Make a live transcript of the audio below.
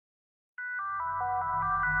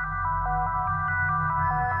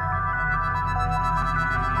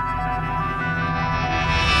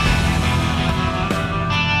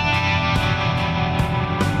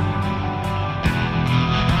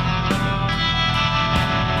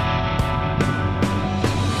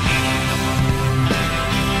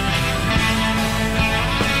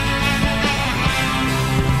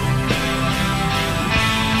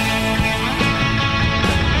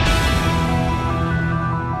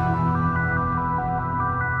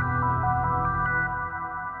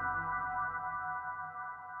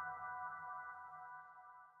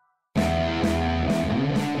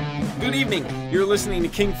good evening. You're listening to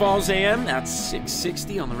King Falls AM. That's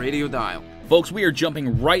 660 on the radio dial. Folks, we are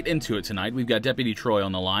jumping right into it tonight. We've got Deputy Troy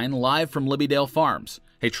on the line, live from Libbydale Farms.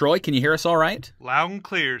 Hey, Troy, can you hear us all right? Loud and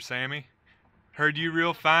clear, Sammy. Heard you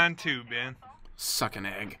real fine, too, Ben. Suck an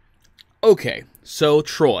egg. Okay, so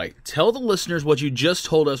Troy, tell the listeners what you just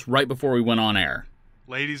told us right before we went on air.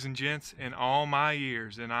 Ladies and gents, in all my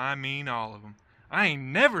years, and I mean all of them, I ain't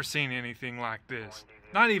never seen anything like this.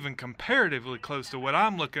 Not even comparatively close to what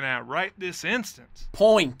I'm looking at right this instant.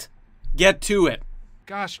 Point. Get to it.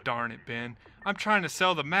 Gosh darn it, Ben. I'm trying to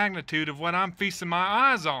sell the magnitude of what I'm feasting my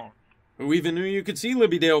eyes on. Who even knew you could see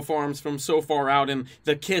Libbydale Farms from so far out in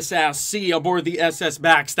the kiss-ass sea aboard the SS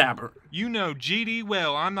Backstabber? You know GD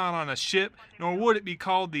well I'm not on a ship, nor would it be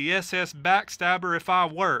called the SS Backstabber if I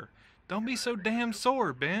were. Don't be so damn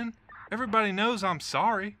sore, Ben. Everybody knows I'm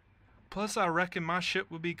sorry. Plus, I reckon my ship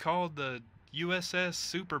would be called the USS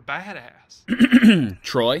Super Badass.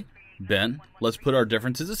 Troy, Ben, let's put our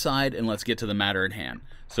differences aside and let's get to the matter at hand.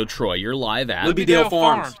 So, Troy, you're live at Libbydale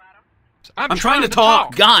Farms. I'm trying to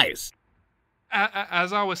talk. Guys!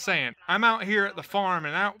 As I was saying, I'm out here at the farm,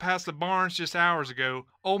 and out past the barns just hours ago,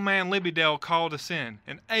 old man Libbydale called us in,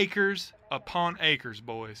 and acres upon acres,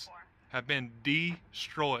 boys, have been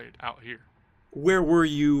destroyed out here. Where were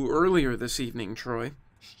you earlier this evening, Troy?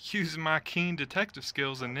 Using my keen detective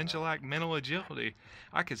skills and ninja-like mental agility,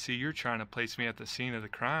 I could see you're trying to place me at the scene of the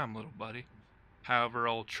crime, little buddy. However,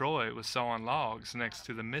 old Troy was sawing logs next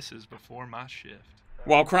to the missus before my shift.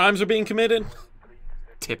 While crimes are being committed?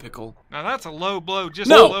 Typical. Now that's a low blow just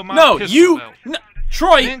below my pistol belt. No,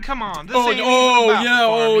 Troy! Man, come on. This ain't even about the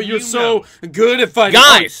farm, you're you so know. good at fighting.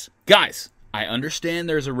 Guys! I understand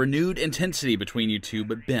there's a renewed intensity between you two,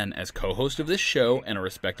 but Ben, as co-host of this show and a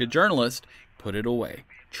respected journalist, put it away.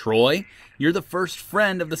 Troy, you're the first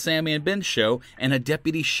friend of the Sammy and Ben show and a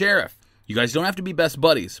deputy sheriff. You guys don't have to be best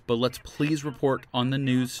buddies, but let's please report on the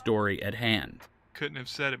news story at hand. Couldn't have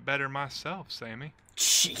said it better myself, Sammy.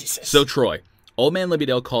 Jesus. So, Troy, old man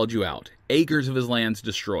Libbydale called you out. Acres of his land's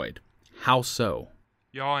destroyed. How so?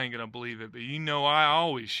 Y'all ain't gonna believe it, but you know I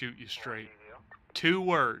always shoot you straight. 2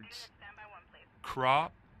 words.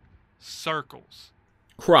 Crop circles.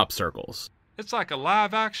 Crop circles. It's like a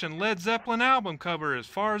live-action Led Zeppelin album cover as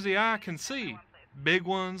far as the eye can see. Big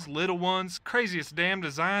ones, little ones, craziest damn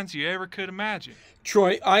designs you ever could imagine.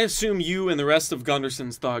 Troy, I assume you and the rest of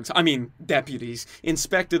Gunderson's deputies,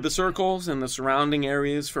 inspected the circles and the surrounding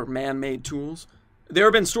areas for man-made tools. There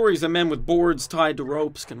have been stories that men with boards tied to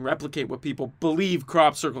ropes can replicate what people believe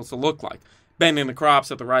crop circles to look like, bending the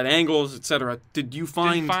crops at the right angles, etc. Didn't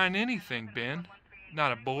find anything, Ben.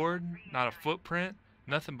 Not a board, not a footprint,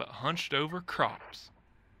 nothing but hunched over crops.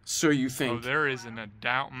 So you think... Oh, there isn't a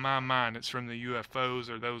doubt in my mind it's from the UFOs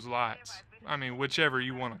or those lights. I mean, whichever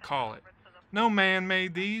you want to call it. No man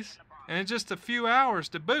made these, and in just a few hours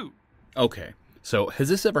to boot. Okay, so has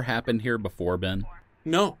this ever happened here before, Ben?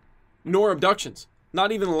 No, nor abductions.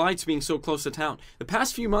 Not even the lights being so close to town. The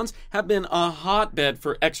past few months have been a hotbed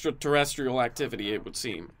for extraterrestrial activity, it would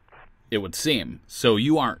seem. It would seem. So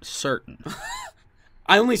you aren't certain.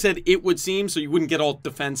 I only said it would seem so you wouldn't get all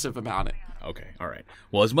defensive about it. Okay, all right.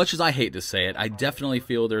 Well, as much as I hate to say it, I definitely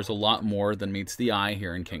feel there's a lot more than meets the eye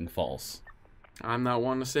here in King Falls. I'm not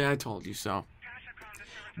one to say I told you so.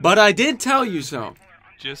 But I did tell you so.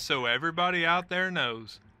 Just so everybody out there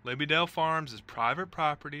knows, Libbydale Farms is private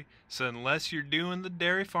property, so unless you're doing the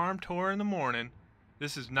dairy farm tour in the morning,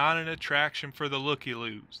 this is not an attraction for the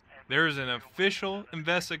looky-loos. There is an official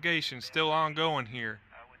investigation still ongoing here.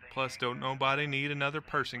 Plus, don't nobody need another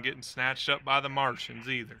person getting snatched up by the Martians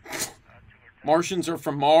either. Martians are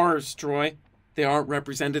from Mars, Troy. They aren't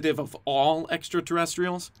representative of all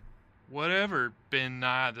extraterrestrials. Whatever, Ben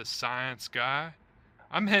Nye the science guy.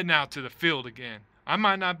 I'm heading out to the field again. I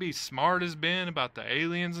might not be smart as Ben about the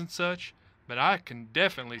aliens and such, but I can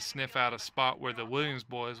definitely sniff out a spot where the Williams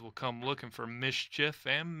boys will come looking for mischief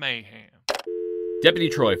and mayhem. Deputy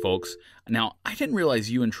Troy, folks. Now, I didn't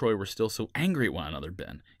realize you and Troy were still so angry at one another,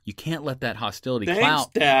 Ben. You can't let that hostility Thanks,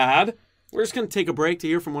 cloud... Dad. We're just going to take a break to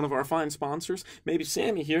hear from one of our fine sponsors. Maybe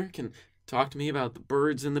Sammy here can talk to me about the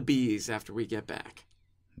birds and the bees after we get back.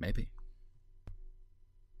 Maybe.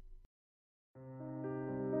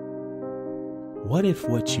 What if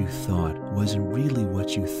what you thought wasn't really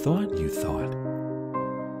what you thought you thought?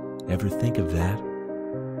 Ever think of that?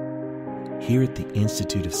 Here at the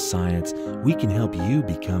Institute of Science, we can help you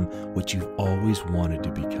become what you've always wanted to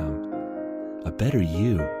become. A better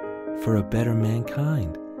you for a better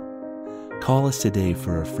mankind. Call us today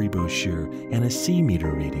for a free brochure and a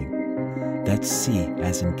C-meter reading. That's C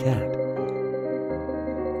as in cat.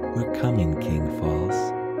 We're coming, King Falls.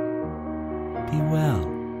 Be well.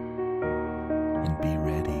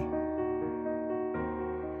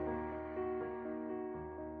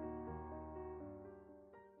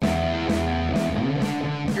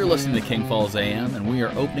 listening to King Falls AM, and we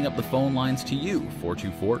are opening up the phone lines to you,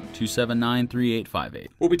 424-279-3858.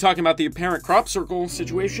 We'll be talking about the apparent crop circle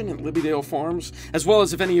situation at Libbydale Farms, as well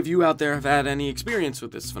as if any of you out there have had any experience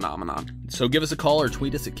with this phenomenon. So give us a call or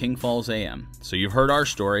tweet us at King Falls AM. So you've heard our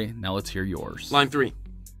story, now let's hear yours. Line 3.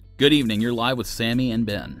 Good evening, you're live with Sammy and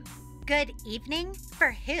Ben. Good evening?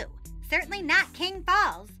 For who? Certainly not King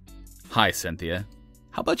Falls. Hi, Cynthia.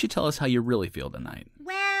 How about you tell us how you really feel tonight?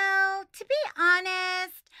 Well, to be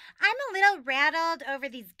honest, I'm a little rattled over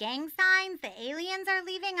these gang signs the aliens are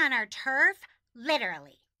leaving on our turf.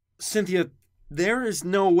 Literally. Cynthia, there is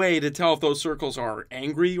no way to tell if those circles are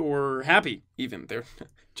angry or happy, even. They're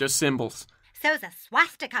just symbols. So's a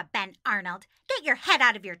swastika, Ben Arnold. Get your head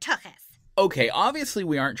out of your tuchus. Okay, obviously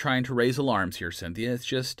we aren't trying to raise alarms here, Cynthia. It's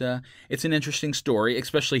just, it's an interesting story,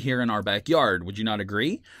 especially here in our backyard. Would you not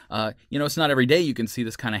agree? It's not every day you can see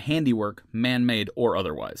this kind of handiwork, man-made or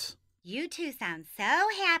otherwise. You two sound so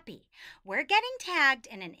happy. We're getting tagged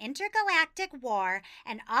in an intergalactic war,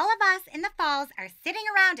 and all of us in the falls are sitting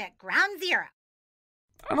around at ground zero.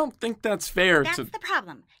 I don't think that's fair That's the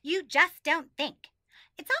problem. You just don't think.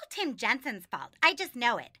 It's all Tim Jensen's fault. I just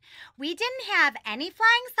know it. We didn't have any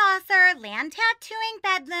flying saucer, land tattooing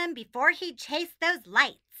bedlam before he chased those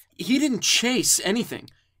lights. He didn't chase anything.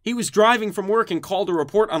 He was driving from work and called a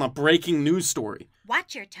report on a breaking news story.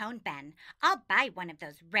 Watch your tone, Ben. I'll buy one of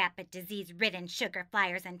those rapid disease-ridden sugar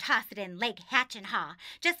flyers and toss it in Lake Hatchenhaw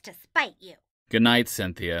just to spite you. Good night,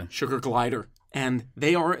 Cynthia. Sugar glider. And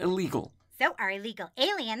they are illegal. So are illegal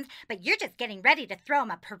aliens, but you're just getting ready to throw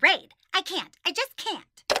them a parade. I can't. I just can't.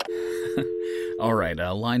 All right,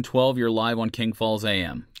 line 12, you're live on King Falls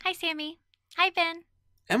AM. Hi, Sammy. Hi, Ben.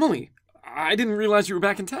 Emily, I didn't realize you were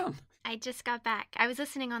back in town. I just got back. I was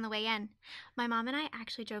listening on the way in. My mom and I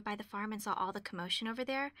actually drove by the farm and saw all the commotion over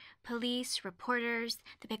there. Police, reporters,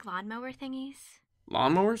 the big lawnmower thingies.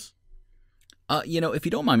 Lawnmowers? If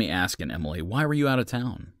you don't mind me asking, Emily, why were you out of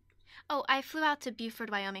town? Oh, I flew out to Beaufort,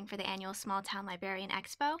 Wyoming for the annual Small Town Librarian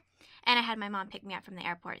Expo, and I had my mom pick me up from the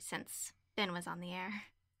airport since Ben was on the air.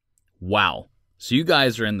 Wow. So you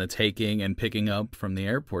guys are in the taking and picking up from the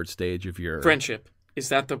airport stage of your... Friendship. Is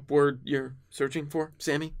that the word you're searching for,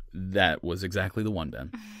 Sammy? That was exactly the one,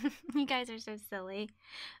 Ben. You guys are so silly.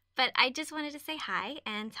 But I just wanted to say hi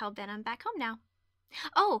and tell Ben I'm back home now.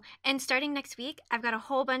 Oh, and starting next week, I've got a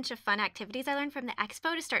whole bunch of fun activities I learned from the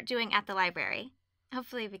expo to start doing at the library.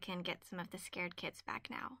 Hopefully we can get some of the scared kids back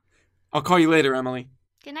now. I'll call you later, Emily.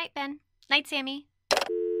 Good night, Ben. Night, Sammy.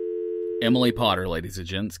 Emily Potter, ladies and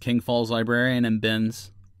gents, King Falls librarian and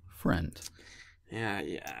Ben's friend. Yeah.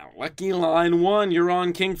 Lucky line 1, you're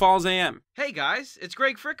on King Falls AM. Hey guys, it's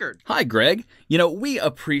Greg Frickard. Hi, Greg. We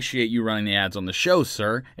appreciate you running the ads on the show,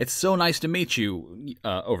 sir. It's so nice to meet you,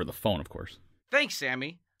 over the phone, of course. Thanks,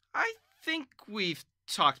 Sammy. I think we've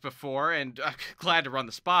talked before, and glad to run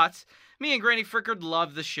the spots. Me and Granny Frickard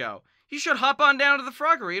love the show. You should hop on down to the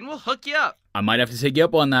Froggery and we'll hook you up. I might have to take you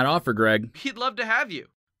up on that offer, Greg. He'd love to have you.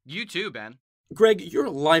 You too, Ben. Greg, you're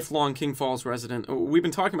a lifelong King Falls resident. We've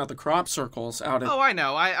been talking about the crop circles out at... Oh, I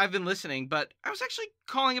know. I've been listening, but I was actually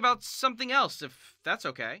calling about something else, if that's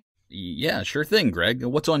okay. Yeah, sure thing, Greg.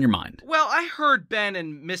 What's on your mind? Well, I heard Ben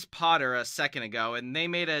and Miss Potter a second ago, and they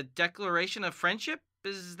made a declaration of friendship.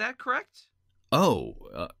 Is that correct?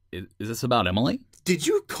 Oh, is this about Emily? Did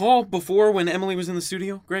you call before when Emily was in the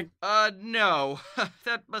studio, Greg? No.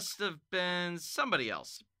 That must have been somebody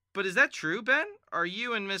else. But is that true, Ben? Are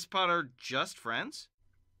you and Miss Potter just friends?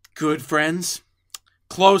 Good friends.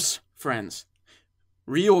 Close friends.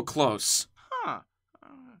 Real close. Huh.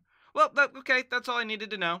 Well, okay, that's all I needed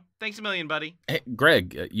to know. Thanks a million, buddy. Hey,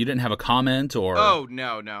 Greg, you didn't have a comment or... Oh,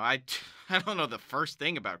 no. I don't know the first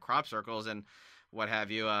thing about crop circles and what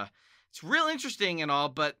have you. It's real interesting and all,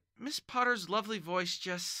 but Miss Potter's lovely voice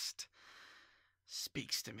just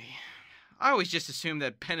speaks to me. I always just assumed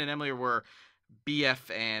that Ben and Emily were BF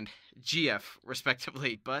and GF,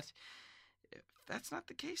 respectively, but if that's not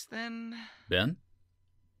the case, then... Ben?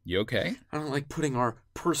 You okay? I don't like putting our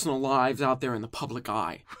personal lives out there in the public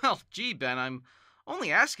eye. Well, gee, Ben, I'm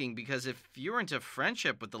only asking because if you're into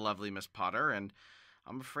friendship with the lovely Miss Potter, and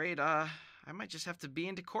I'm afraid, I might just have to be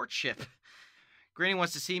into courtship. Granny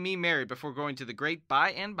wants to see me married before going to the great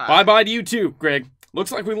by and by. Bye-bye to you too, Greg.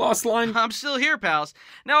 Looks like we lost line... I'm still here, pals.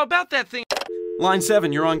 Now, about that thing... Line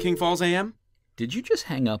 7, you're on King Falls AM? Did you just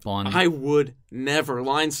hang up on... I would never.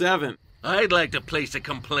 Line 7. I'd like to place a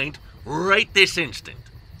complaint right this instant.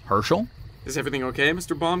 Herschel? Is everything okay,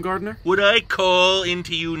 Mr. Baumgartner? Would I call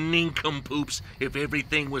into you nincompoops if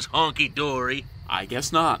everything was honky-dory? I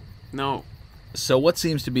guess not. No. So what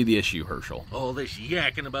seems to be the issue, Herschel? All this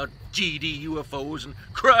yakking about GD UFOs and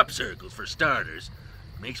crop circles for starters.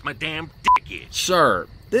 Makes my damn dick itch. Sir,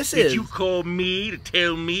 this Did is... you call me to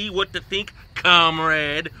tell me what to think,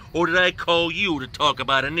 comrade? Or did I call you to talk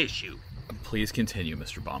about an issue? Please continue,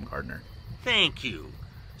 Mr. Baumgartner. Thank you.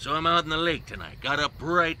 So I'm out in the lake tonight. Got up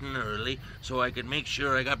bright and early so I could make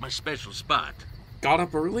sure I got my special spot. Got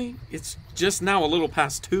up early? It's just now a little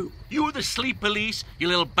past 2. You the sleep police, you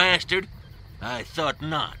little bastard? I thought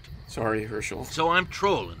not. Sorry, Herschel. So I'm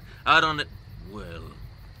trolling out on the... Well,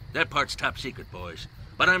 that part's top secret, boys.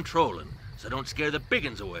 But I'm trolling, so don't scare the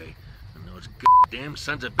biggins away. And those goddamn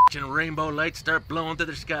sons of bitchin' rainbow lights start blowing through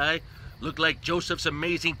the sky. Look like Joseph's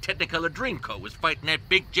amazing Technicolor Dreamcoat was fighting that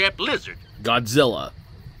big Jap lizard. Godzilla.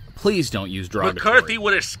 Please don't use derogatory. McCarthy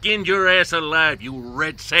would have skinned your ass alive, you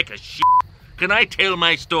red sack of shit. Can I tell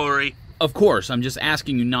my story? Of course, I'm just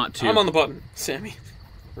asking you not to. I'm on the button, Sammy.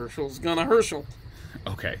 Herschel's gonna Herschel.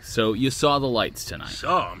 Okay, so you saw the lights tonight.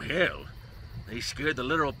 Saw 'em, hell. They scared the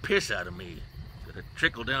literal piss out of me. The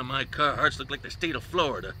trickle down my car hearts look like the state of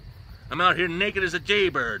Florida. I'm out here naked as a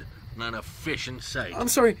jaybird, not a fish in sight. I'm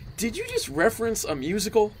sorry, did you just reference a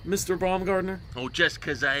musical, Mr. Baumgartner? Oh, just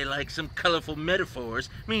 'cause I like some colorful metaphors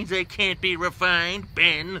means they can't be refined,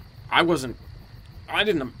 Ben. I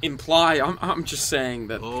didn't imply, I'm just saying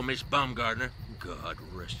that... Oh, Miss Baumgartner, God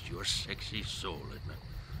rest your sexy soul, Edna.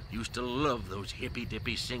 Used to love those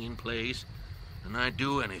hippy-dippy singing plays. And I'd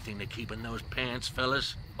do anything to keep in those pants,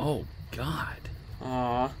 fellas. Oh, God.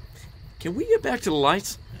 Aw. Can we get back to the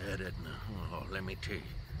lights? Edna, oh, let me tell you.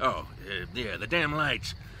 Oh, yeah, the damn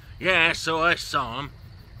lights. Yeah, so I saw 'em.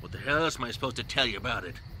 What the hell else am I supposed to tell you about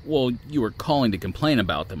it? Well, you were calling to complain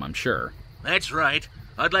about them, I'm sure. That's right.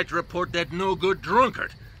 I'd like to report that no-good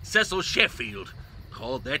drunkard, Cecil Sheffield.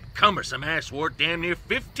 Called that cumbersome asswart damn near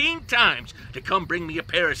 15 times to come bring me a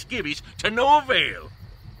pair of skivvies to no avail.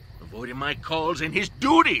 Avoiding my calls and his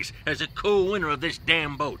duties as a co-winner of this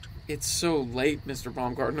damn boat. It's so late, Mr.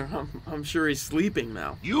 Baumgartner. I'm sure he's sleeping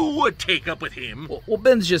now. You would take up with him. Well,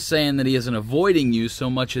 Ben's just saying that he isn't avoiding you so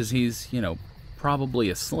much as he's, probably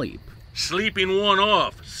asleep. Sleeping one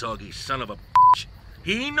off, soggy son of a bitch.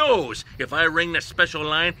 He knows if I ring the special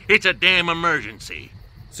line, it's a damn emergency.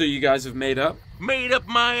 So you guys have made up? Made up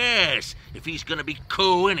my ass. If he's gonna be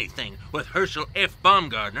co-anything with Herschel F.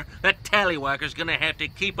 Baumgartner, that tallywhacker's gonna have to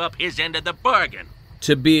keep up his end of the bargain.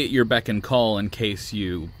 To be at your beck and call in case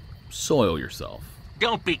you soil yourself.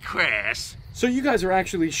 Don't be crass. So you guys are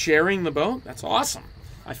actually sharing the boat? That's awesome.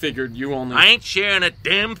 I figured you only... I ain't sharing a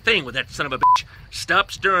damn thing with that son of a bitch.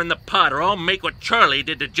 Stop stirring the pot or I'll make what Charlie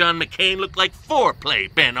did to John McCain look like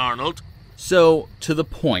foreplay, Ben Arnold. So, to the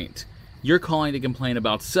point, you're calling to complain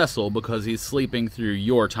about Cecil because he's sleeping through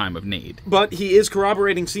your time of need. But he is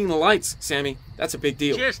corroborating seeing the lights, Sammy. That's a big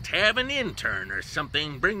deal. Just have an intern or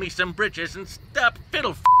something bring me some britches and stop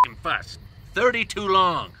fiddle f***ing fuss. 32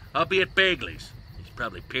 long. I'll be at Bagley's. He's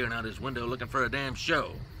probably peering out his window looking for a damn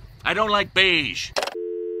show. I don't like beige.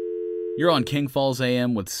 You're on King Falls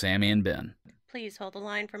AM with Sammy and Ben. Please hold the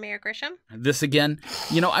line for Mayor Grisham. This again?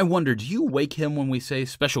 I wonder, do you wake him when we say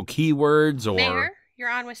special keywords or... Mayor, you're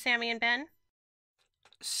on with Sammy and Ben.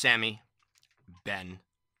 Sammy, Ben,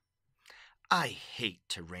 I hate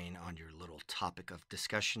to rain on your little topic of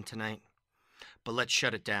discussion tonight, but let's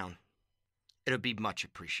shut it down. It'll be much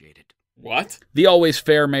appreciated. What? The always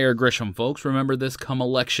fair Mayor Grisham, folks. Remember this come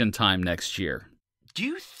election time next year. Do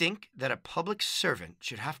you think that a public servant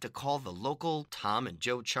should have to call the local Tom and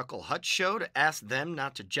Joe Chuckle Hut show to ask them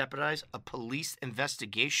not to jeopardize a police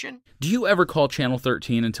investigation? Do you ever call Channel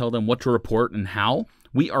 13 and tell them what to report and how?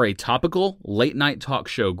 We are a topical, late-night talk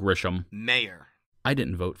show, Grisham. Mayor. I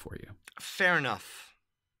didn't vote for you. Fair enough.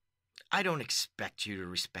 I don't expect you to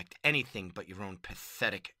respect anything but your own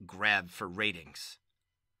pathetic grab for ratings.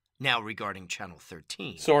 Now regarding Channel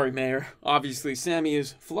 13. Sorry, Mayor. Obviously, Sammy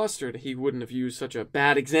is flustered. He wouldn't have used such a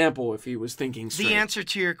bad example if he was thinking straight. The answer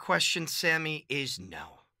to your question, Sammy, is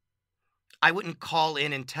no. I wouldn't call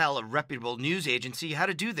in and tell a reputable news agency how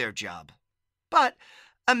to do their job. But,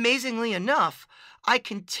 amazingly enough, I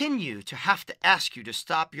continue to have to ask you to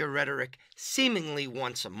stop your rhetoric seemingly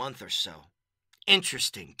once a month or so.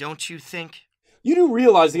 Interesting, don't you think? You do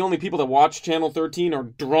realize the only people that watch Channel 13 are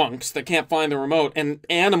drunks that can't find the remote and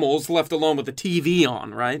animals left alone with the TV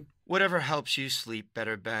on, right? Whatever helps you sleep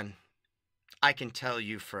better, Ben. I can tell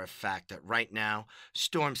you for a fact that right now,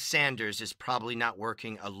 Storm Sanders is probably not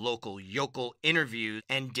working a local yokel interview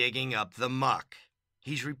and digging up the muck.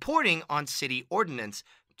 He's reporting on City Ordinance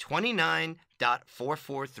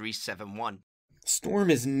 29.44371. Storm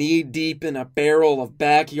is knee-deep in a barrel of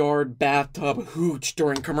backyard bathtub hooch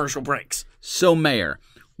during commercial breaks. So, Mayor,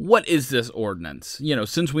 what is this ordinance?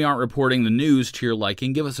 Since we aren't reporting the news to your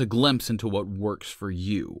liking, give us a glimpse into what works for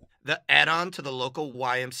you. The add-on to the local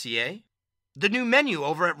YMCA? The new menu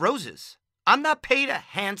over at Rose's? I'm not paid a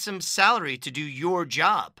handsome salary to do your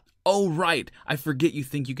job. Oh, right. I forget you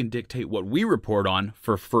think you can dictate what we report on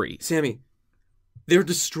for free. Sammy, they're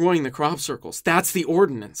destroying the crop circles. That's the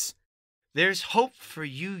ordinance. There's hope for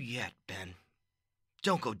you yet, Ben.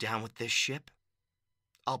 Don't go down with this ship.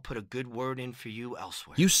 I'll put a good word in for you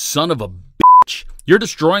elsewhere. You son of a bitch. You're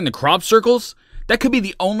destroying the crop circles? That could be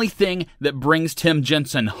the only thing that brings Tim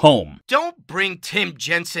Jensen home. Don't bring Tim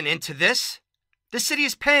Jensen into this. The city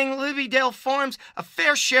is paying Libydale Farms a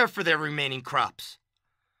fair share for their remaining crops.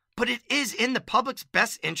 But it is in the public's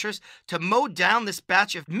best interest to mow down this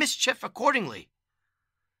batch of mischief accordingly.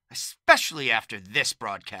 Especially after this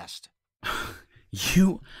broadcast.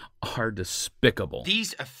 You are despicable.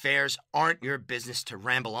 These affairs aren't your business to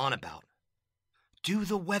ramble on about. Do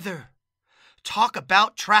the weather. Talk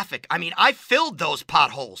about traffic. I filled those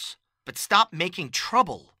potholes. But stop making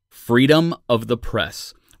trouble. Freedom of the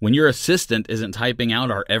press. When your assistant isn't typing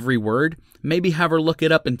out our every word, maybe have her look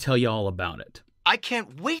it up and tell you all about it. I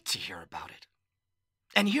can't wait to hear about it.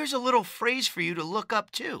 And here's a little phrase for you to look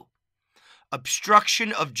up too.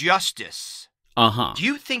 Obstruction of justice. Uh-huh. Do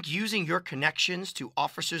you think using your connections to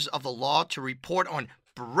officers of the law to report on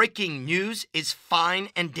breaking news is fine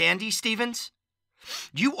and dandy, Stevens?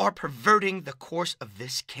 You are perverting the course of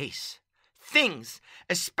this case. Things,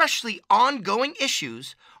 especially ongoing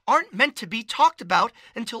issues, aren't meant to be talked about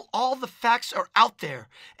until all the facts are out there.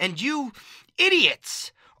 And you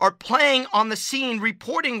idiots are playing on the scene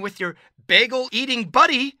reporting with your bagel-eating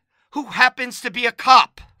buddy who happens to be a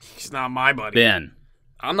cop. He's not my buddy. Ben.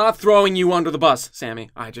 I'm not throwing you under the bus, Sammy.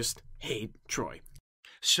 I just hate Troy.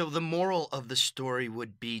 So the moral of the story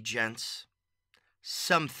would be, gents,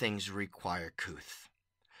 some things require couth.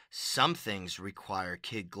 Some things require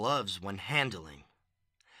kid gloves when handling.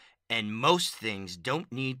 And most things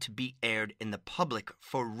don't need to be aired in the public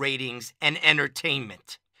for ratings and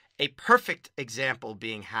entertainment. A perfect example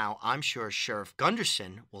being how I'm sure Sheriff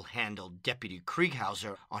Gunderson will handle Deputy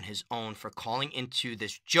Krieghauser on his own for calling into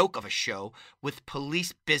this joke of a show with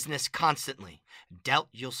police business constantly. Doubt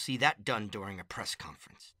you'll see that done during a press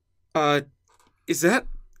conference. Is that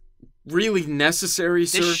really necessary,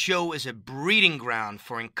 sir? This show is a breeding ground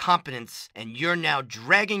for incompetence, and you're now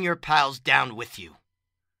dragging your pals down with you.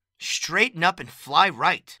 Straighten up and fly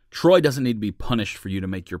right. Troy doesn't need to be punished for you to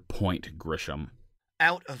make your point, Grisham.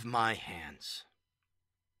 Out of my hands.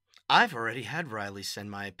 I've already had Riley send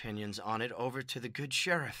my opinions on it over to the good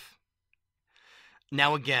sheriff.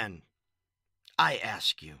 Now again, I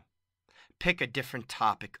ask you, pick a different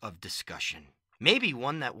topic of discussion. Maybe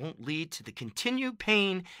one that won't lead to the continued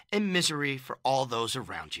pain and misery for all those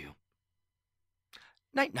around you.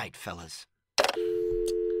 Night-night, fellas.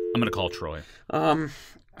 I'm gonna call Troy.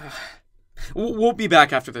 We'll be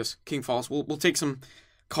back after this, King Falls. We'll take some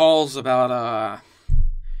calls about,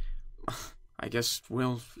 I guess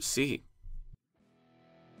we'll see.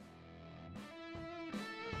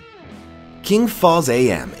 King Falls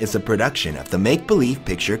AM is a production of the Make Believe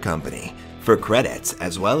Picture Company. For credits,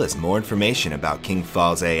 as well as more information about King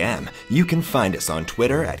Falls AM, you can find us on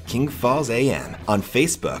Twitter at King Falls AM, on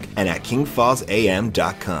Facebook, and at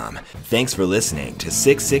kingfallsam.com. Thanks for listening to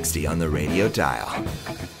 660 on the radio dial.